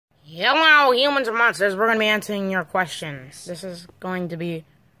Hello, humans and monsters. We're going to be answering your questions. This is going to be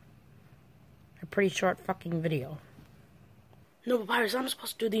a pretty short fucking video. No, Papyrus, I'm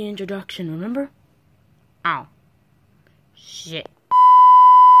supposed to do the introduction, remember? Oh. Shit.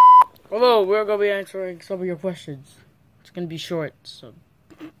 Hello, we're going to be answering some of your questions. It's going to be short, so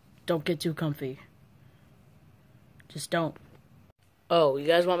don't get too comfy. Just don't. Oh, you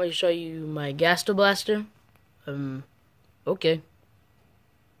guys want me to show you my Gasto Blaster? Okay.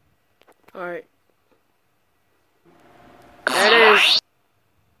 Alright. There it is.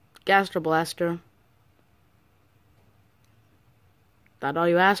 Gastro Blaster. That all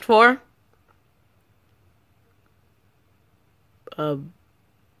you asked for? Hello?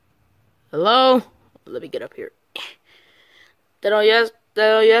 Let me get up here. That all you asked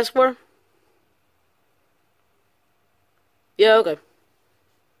for? Yeah, okay.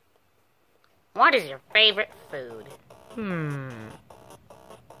 What is your favorite food?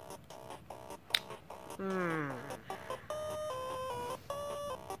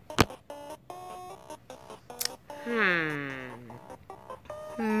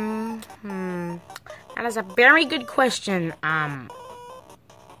 That is a very good question.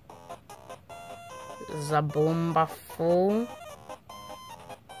 Zaboombafu?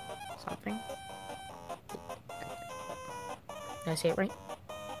 Something? Did I say it right?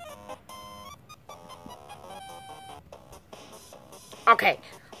 Okay,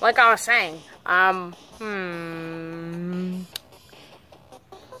 like I was saying,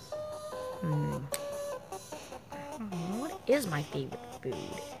 what is my favorite food?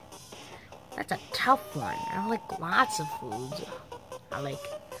 That's a tough one. I like lots of foods. I like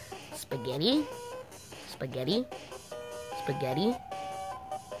spaghetti,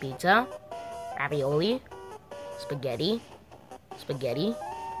 pizza, ravioli, spaghetti,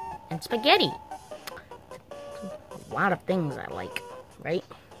 and spaghetti. A lot of things I like, right?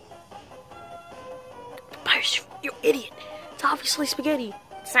 Papyrus, you idiot. It's obviously spaghetti.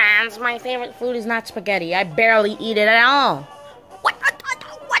 Sans, my favorite food is not spaghetti. I barely eat it at all. What?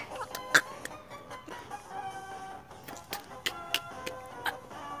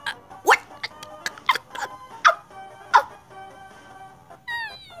 What?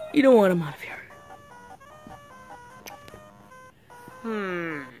 You don't want him out of here.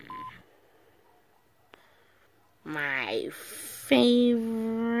 My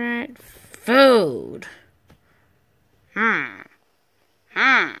favorite food.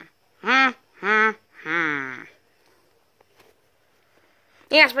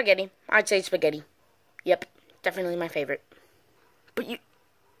 Yeah, spaghetti. I'd say spaghetti. Yep, definitely my favorite. But you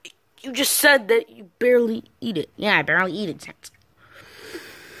just said that you barely eat it. Yeah, I barely eat it, Sans.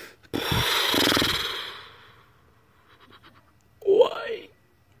 Why?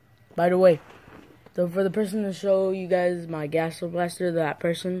 By the way, so for the person to show you guys my Gastro Blaster, that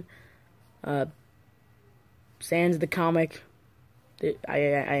person, Sans the comic, I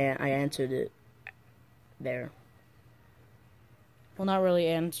answered it there. Well, not really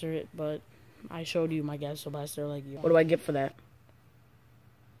answer it, but I showed you my Gastro Blaster like you. What do I get for that?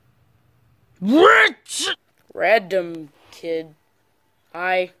 Rich! Random kid.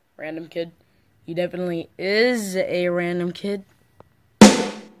 Hi, random kid. He definitely is a random kid.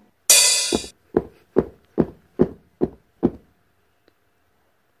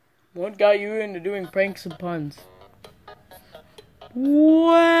 What got you into doing pranks and puns?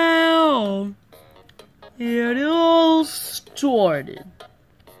 Well, it all started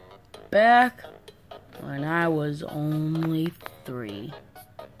back when I was only 3.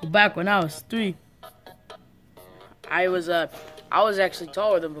 Back when I was 3, I was actually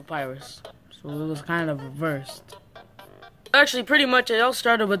taller than Papyrus, so it was kind of reversed. Actually, pretty much it all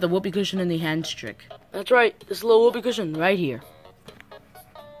started with the whoopee cushion and the hand trick. That's right, this little whoopee cushion right here.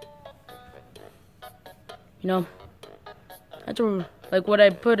 You know, that's like what I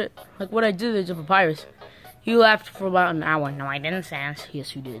did to Papyrus. You laughed for about an hour. No, I didn't, Sans.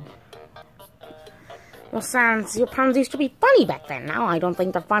 Yes, you did. Well, Sans, your puns used to be funny back then. Now I don't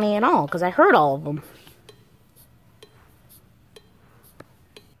think they're funny at all, because I heard all of them.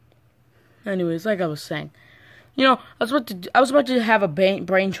 Anyways, like I was saying, you know, I was about to have a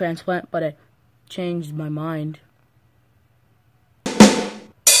brain transplant, but I changed my mind.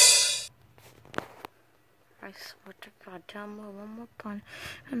 I swear to God, tell me one more pun,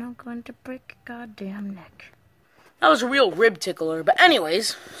 and I'm going to break your goddamn neck. That was a real rib tickler, but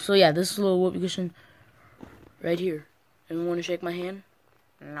anyways, so yeah, this is a little whoopee cushion right here. Anyone want to shake my hand?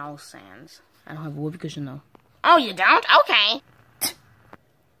 No, Sans. I don't have a whoopee cushion though. Oh, you don't? Okay.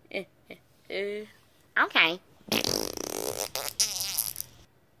 Okay.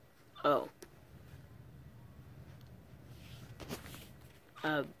 Oh.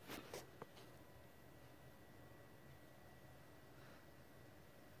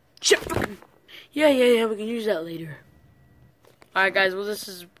 Yeah, we can use that later. Alright, guys, well, this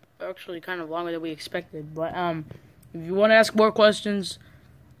is actually kind of longer than we expected, but, if you want to ask more questions,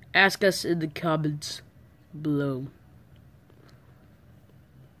 ask us in the comments below.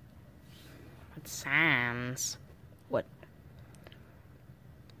 What sounds? What?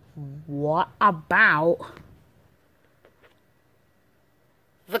 What about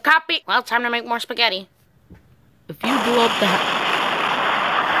the copy? Well, time to make more spaghetti. If you blow up the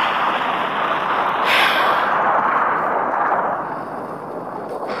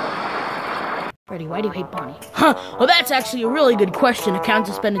Freddy, why do you hate Bonnie? Well, that's actually a really good question. Account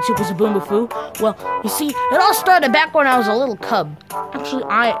suspended Super Zaboomafoo. Well, you see, it all started back when I was a little cub. Actually,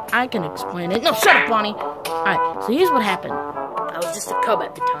 I can explain it. No, shut up, Bonnie. Alright, so here's what happened. I was just a cub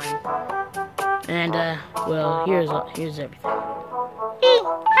at the time. And, well, here's everything.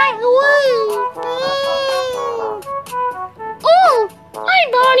 Hi, oh, hi,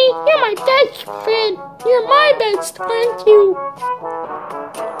 Bonnie. You're my best friend. You're my best friend, too.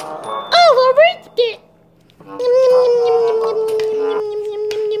 Oh, I ripped it.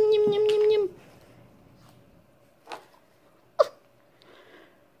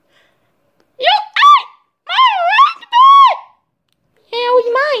 You ate my raspberry! Yeah, it was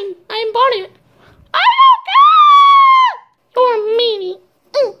mine. I bought it. I don't care! You're a meanie.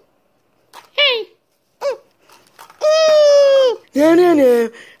 Hey. No.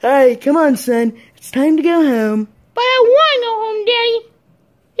 Alright, come on, son. It's time to go home. But I want to go home, Daddy.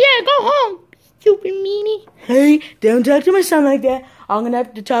 Yeah, go home, stupid meanie. Hey, don't talk to my son like that. I'm gonna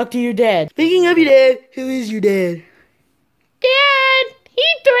have to talk to your dad. Speaking of your dad, who is your dad? Dad, he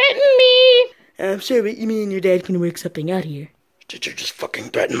threatened me. I'm sure, but you mean your dad can work something out here. Did you just fucking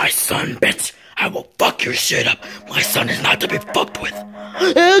threaten my son, bitch? I will fuck your shit up. My son is not to be fucked with.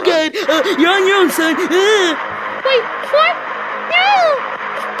 Oh, God, you're on your own, son. Wait, what? No!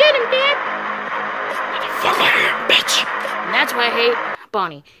 Get him, Dad. Get the fuck out of here, bitch. And that's why I hate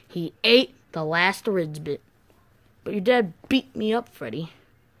Bonnie. He ate the last Ridge bit. But your dad beat me up, Freddy.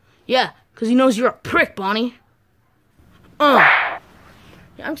 Yeah, because he knows you're a prick, Bonnie. Yeah,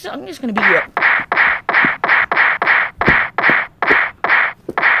 I'm just gonna beat you up.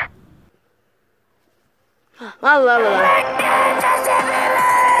 La la la la.